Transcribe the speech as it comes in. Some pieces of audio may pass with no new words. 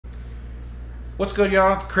What's good,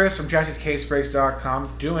 y'all? Chris from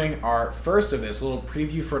JaspysCaseBreaks.com doing our first of this little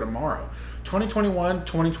preview for tomorrow.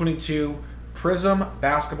 2021-2022 Prizm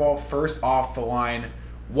Basketball first off the line.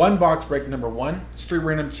 One box break number one. It's 3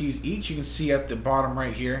 random tees each. You can see at the bottom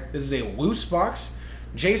right here. This is a loose box.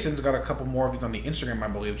 Jason's got a couple more of these on the Instagram, I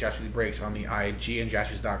believe. Jaspys Breaks on the IG and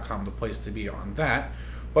Jaspys.com, the place to be on that.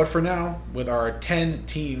 But for now, with our 10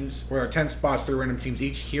 teams, with our 10 spots, 3 random teams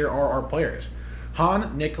each, here are our players.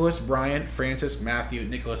 Han, Nicholas, Brian, Francis, Matthew,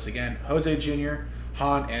 Nicholas again, Jose Jr.,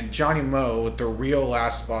 Han, and Johnny Mo with the real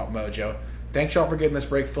last spot mojo. Thanks y'all for getting this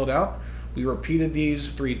break filled out. We repeated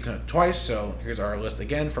these twice, so here's our list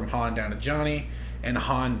again from Han down to Johnny and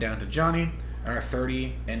Han down to Johnny, and our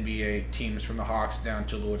 30 NBA teams from the Hawks down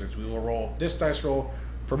to the Wizards. We will roll this dice roll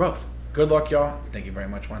for both. Good luck, y'all. Thank you very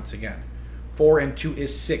much once again. 4 and 2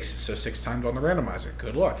 is 6, so 6 times on the randomizer.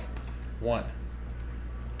 Good luck. 1,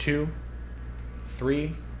 2,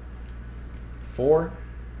 3, 4,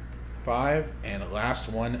 5, and last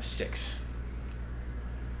one, 6.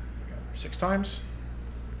 6 times.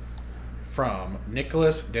 From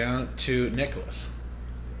Nicholas down to Nicholas.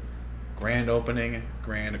 Grand opening,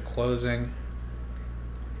 grand closing.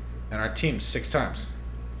 And our team 6 times.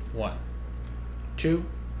 1, 2,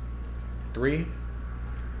 3,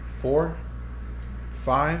 4,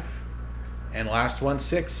 5, and last one,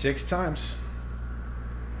 6. 6 times.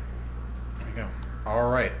 There we go.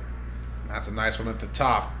 All right, that's a nice one at the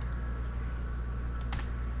top.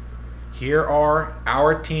 Here are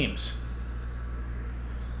our teams.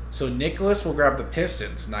 So Nicholas will grab the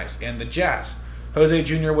Pistons, nice, and the Jazz. Jose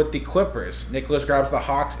Jr. with the Clippers. Nicholas grabs the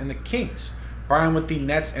Hawks and the Kings. Brian with the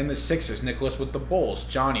Nets and the Sixers. Nicholas with the Bulls.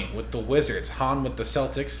 Johnny with the Wizards. Han with the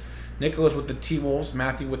Celtics. Nicholas with the T-Wolves.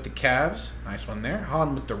 Matthew with the Cavs. Nice one there.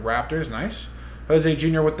 Han with the Raptors, nice. Jose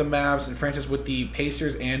Jr. with the Mavs, and Francis with the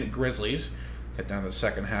Pacers and Grizzlies. Get down to the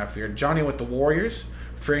second half here. Johnny with the Warriors.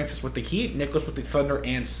 Francis with the Heat. Nicholas with the Thunder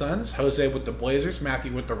and Suns. Jose with the Blazers.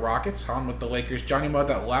 Matthew with the Rockets. Han with the Lakers. Johnny Mo,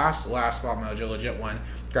 that last spot mojo, legit one,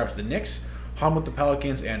 grabs the Knicks. Han with the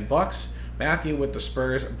Pelicans and Bucks. Matthew with the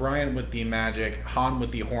Spurs. Brian with the Magic. Han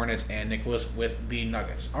with the Hornets. And Nicholas with the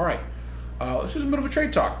Nuggets. All right. Let's do a bit of a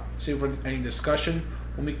trade talk. See if there's any discussion.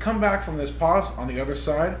 When we come back from this pause, on the other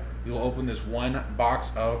side, we will open this one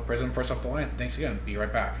box of Prizm first off the line. Thanks again. Be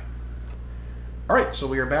right back. All right, so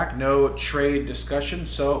we are back. No trade discussion.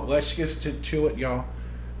 So let's get to it, y'all.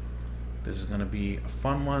 This is going to be a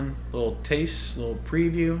fun one. Little taste, little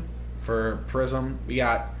preview for Prizm. We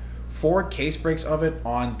got 4 case breaks of it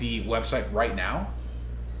on the website right now.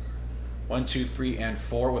 1, 2, 3, and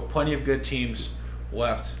 4, with plenty of good teams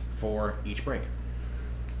left for each break.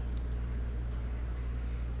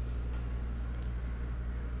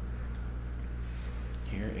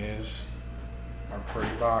 Here is our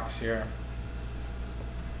pretty box here.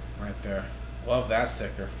 Right there. Love that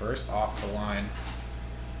sticker. First off the line,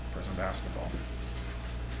 Prizm Basketball.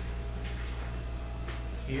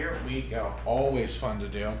 Here we go. Always fun to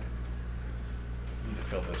do. Need to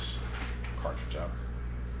fill this cartridge up.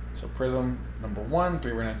 So Prizm number 1,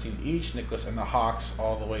 3 random teams each. Nicholas and the Hawks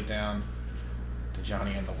all the way down to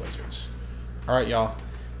Johnny and the Wizards. All right, y'all.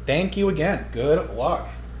 Thank you again. Good luck.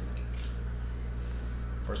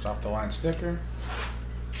 First off the line sticker.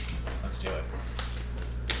 Let's do it.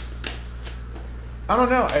 I don't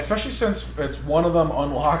know, especially since it's one of them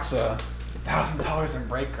unlocks $1,000 in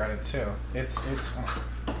break credit too. It's there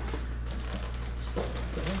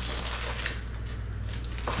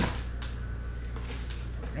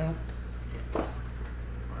we go.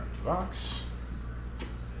 Empty box.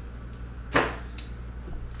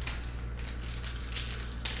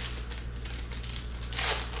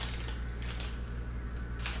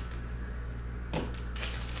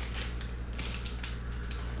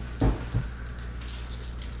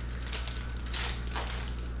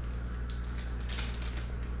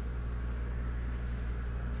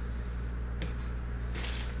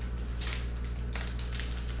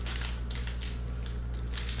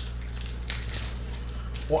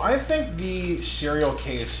 Well, I think the serial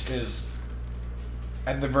case is,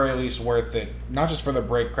 at the very least, worth it. Not just for the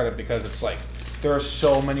break credit, because it's like, there are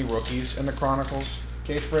so many rookies in the Chronicles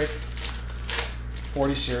case break.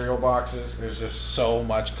 40 serial boxes. There's just so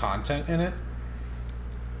much content in it.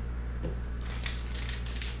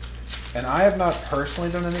 And I have not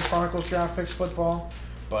personally done any Chronicles draft picks football,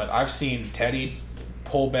 but I've seen Teddy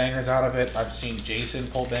pull bangers out of it. I've seen Jason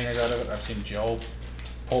pull bangers out of it. I've seen Joe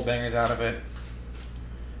pull bangers out of it.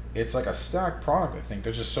 It's like a stacked product, I think.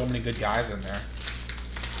 There's just so many good guys in there.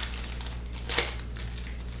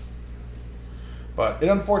 But it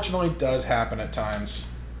unfortunately does happen at times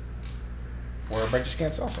where a break just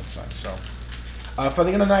can't sell sometimes. So For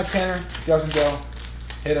the end of the night, Tanner, if it doesn't go,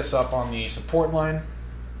 hit us up on the support line,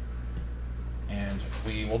 and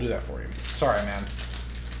we will do that for you. Sorry, man.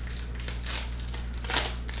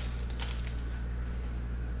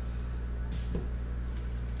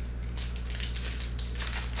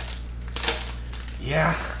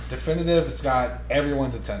 Yeah, definitive. It's got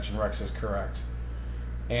everyone's attention. Rex is correct.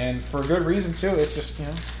 And for good reason, too. It's just, you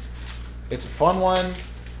know, it's a fun one.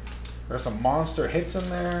 There's some monster hits in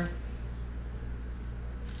there.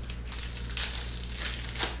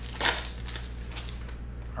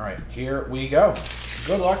 All right, here we go.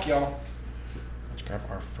 Good luck, y'all. Let's grab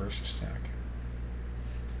our first stack.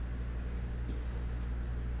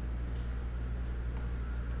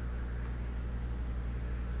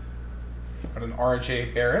 Got an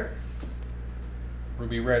RJ Barrett.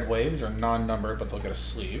 Ruby Red Wave. These are non-numbered, but they'll get a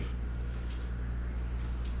sleeve.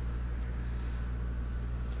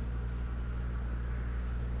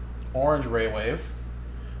 Orange Ray Wave.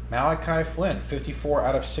 Malachi Flynn, 54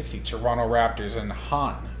 out of 60. Toronto Raptors and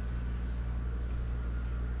Han.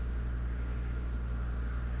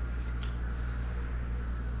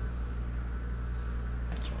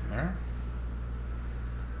 This one there.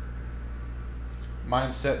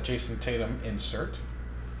 Mindset Jason Tatum insert.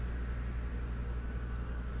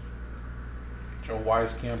 Joe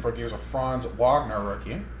Wieskamp rookie. Here's a Franz Wagner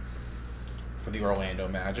rookie for the Orlando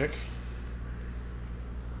Magic.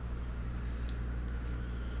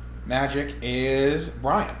 Magic is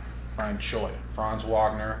Brian Choi. Franz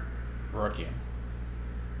Wagner rookie.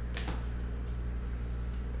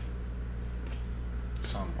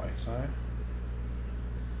 It's on the white side.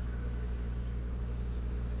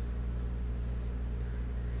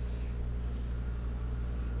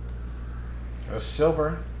 A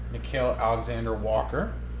silver, Nickeil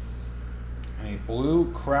Alexander-Walker. And a blue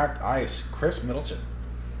cracked ice, Chris Middleton.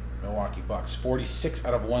 Milwaukee Bucks. 46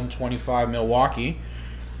 out of 125 Milwaukee.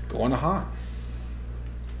 Going to Han.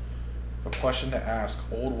 A question to ask.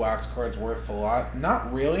 Old wax cards worth a lot?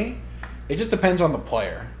 Not really. It just depends on the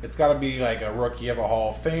player. It's got to be like a rookie of a Hall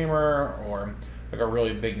of Famer or like a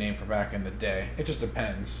really big name from back in the day. It just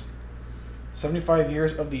depends. 75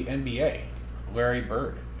 years of the NBA. Larry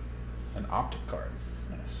Bird. An optic card.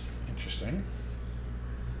 Nice. Interesting.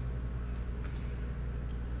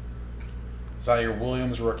 Zaire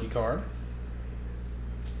Williams rookie card.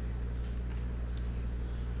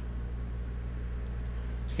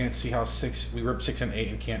 You can't see how we ripped 6 and 8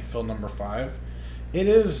 and can't fill number 5. It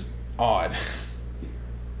is odd.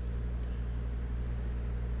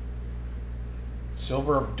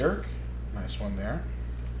 Silver of Dirk. Nice one there.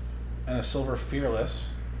 And a silver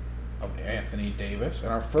Fearless of Anthony Davis.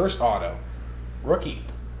 And our first auto, rookie,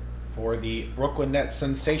 for the Brooklyn Nets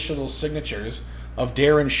sensational signatures of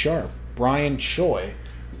Darren Sharp. Brian Choi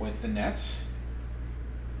with the Nets.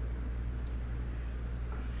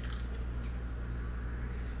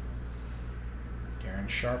 Darren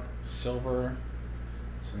Sharp, silver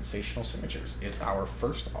sensational signatures is our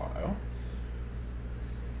first auto.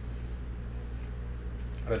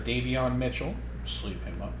 Got a Davion Mitchell. Sleeve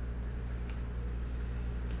him up.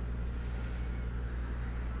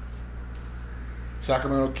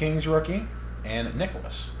 Sacramento Kings rookie, and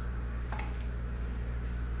Nicholas.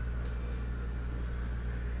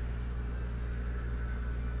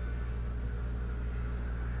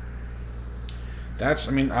 That's,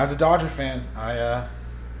 I mean, as a Dodger fan, I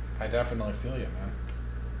definitely feel you, man.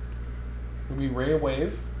 Would be Ray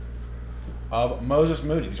Wave of Moses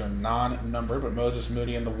Moody. These are non-numbered, but Moses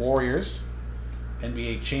Moody and the Warriors,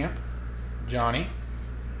 NBA champ, Johnny.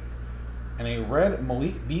 And a red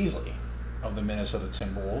Malik Beasley of the Minnesota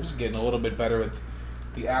Timberwolves, getting a little bit better with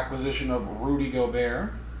the acquisition of Rudy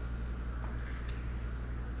Gobert.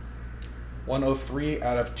 103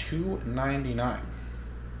 out of 299.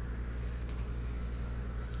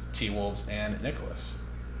 T-Wolves and Nicholas.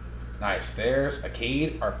 Nice. There's a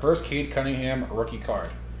Cade, our first Cade Cunningham rookie card.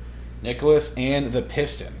 Nicholas and the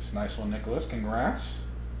Pistons. Nice one, Nicholas. Congrats.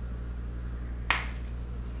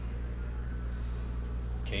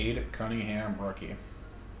 Cade Cunningham rookie.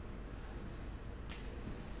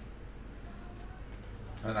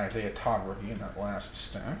 And Isaiah Todd rookie in that last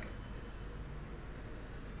stack.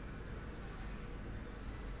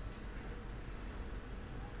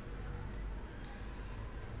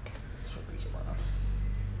 Let's flip these around.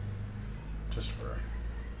 Just for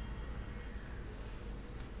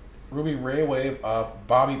Ruby Ray Wave of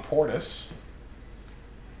Bobby Portis.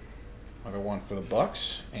 Another one for the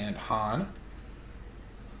Bucks. And Han.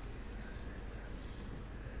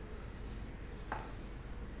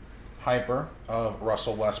 Hyper of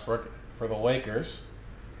Russell Westbrook for the Lakers.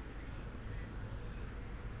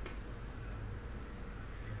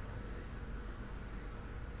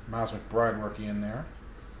 Miles McBride rookie in there.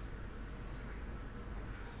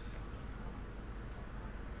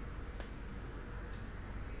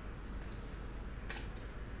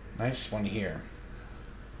 Nice one here.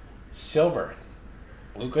 Silver,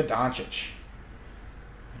 Luka Doncic.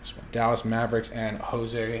 Nice one. Dallas Mavericks and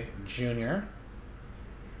Jose Jr.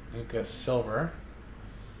 Luka Silver.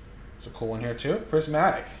 It's a cool one here too.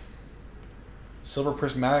 Prismatic. Silver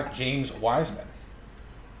Prismatic James Wiseman.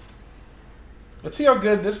 Let's see how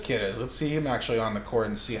good this kid is. Let's see him actually on the court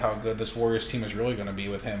and see how good this Warriors team is really going to be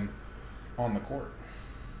with him on the court.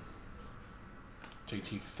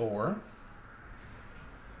 JT Thor.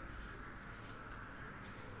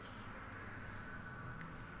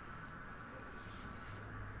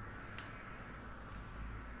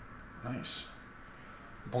 Nice.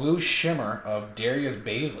 Blue Shimmer of Darius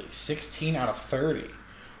Baisley. 16 out of 30.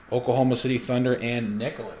 Oklahoma City Thunder and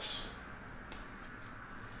Nicholas.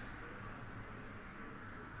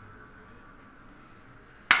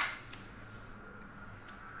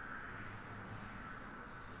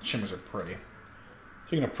 Shimmers are pretty.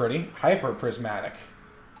 Speaking of pretty, Hyper Prismatic.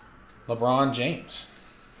 LeBron James.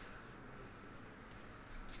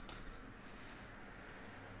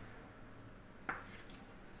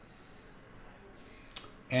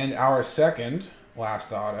 And our second,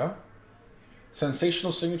 last auto,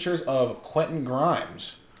 Sensational Signatures of Quentin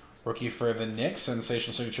Grimes. Rookie for the Knicks.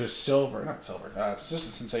 Sensational Signatures Silver. Not Silver. It's just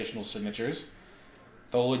the Sensational Signatures.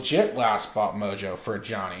 The legit last spot mojo for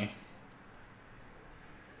Johnny.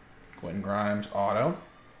 Quentin Grimes auto.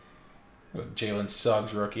 Jalen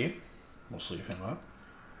Suggs rookie. We'll sleeve him up.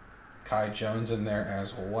 Kai Jones in there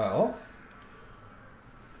as well.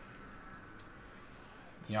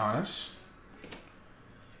 Giannis.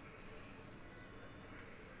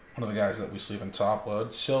 One of the guys that we sleeve in top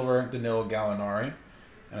load. Silver Danilo Gallinari.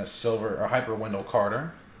 And a silver or Hyper Wendell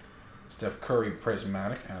Carter. Steph Curry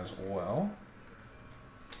Prismatic as well.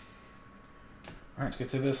 Alright, let's get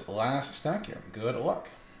to this last stack here. Good luck.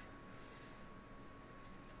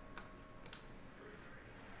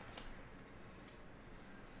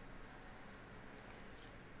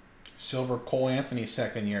 Silver Cole Anthony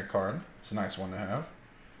second year card. It's a nice one to have.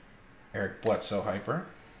 Eric Bledsoe Hyper.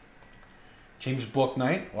 James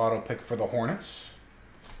Bouknight, auto pick for the Hornets.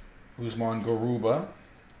 Usman Garuba.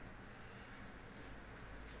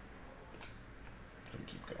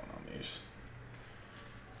 Keep going on these.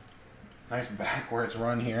 Nice backwards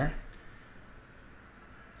run here.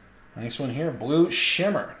 Nice one here. Blue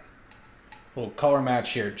Shimmer. Little color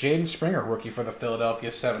match here. Jaden Springer, rookie for the Philadelphia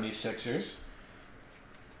 76ers.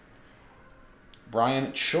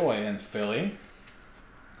 Brian Choi in Philly.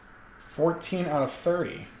 14 out of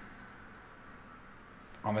 30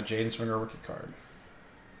 on the Jaden Springer rookie card.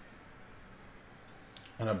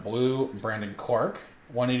 And a blue Brandon Clark.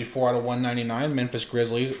 184 out of 199. Memphis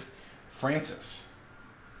Grizzlies. Francis.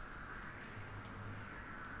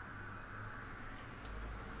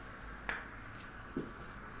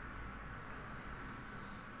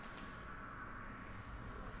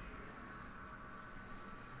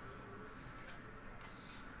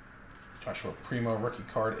 Joshua Primo rookie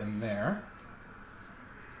card in there.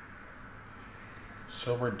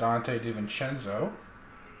 Silver Dante DiVincenzo.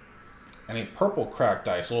 And a purple cracked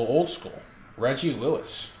ice, a little old school. Reggie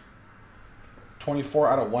Lewis. 24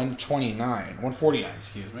 out of 129. 149,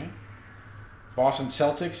 excuse me. Boston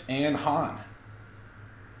Celtics and Hahn.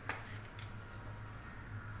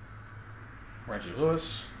 Reggie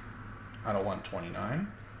Lewis out of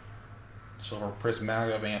 129. Silver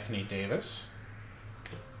Prismatic of Anthony Davis.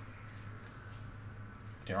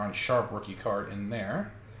 Darren Sharp rookie card in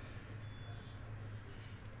there.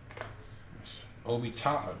 Obi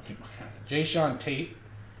Toppin. Jayshawn Tate.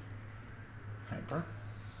 Hyper.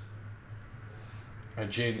 A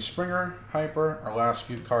Jaden Springer. Hyper. Our last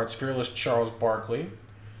few cards. Fearless Charles Barkley.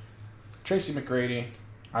 Tracy McGrady.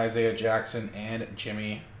 Isaiah Jackson. And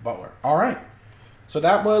Jimmy Butler. All right. So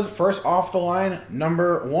that was first off the line,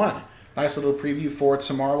 number 1. Nice little preview for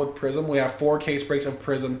tomorrow with Prizm. We have 4 case breaks of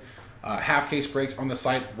Prizm. Half case breaks on the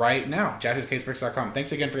site right now. JaspysCaseBreaks.com.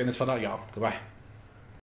 Thanks again for getting this filled out, y'all. Goodbye.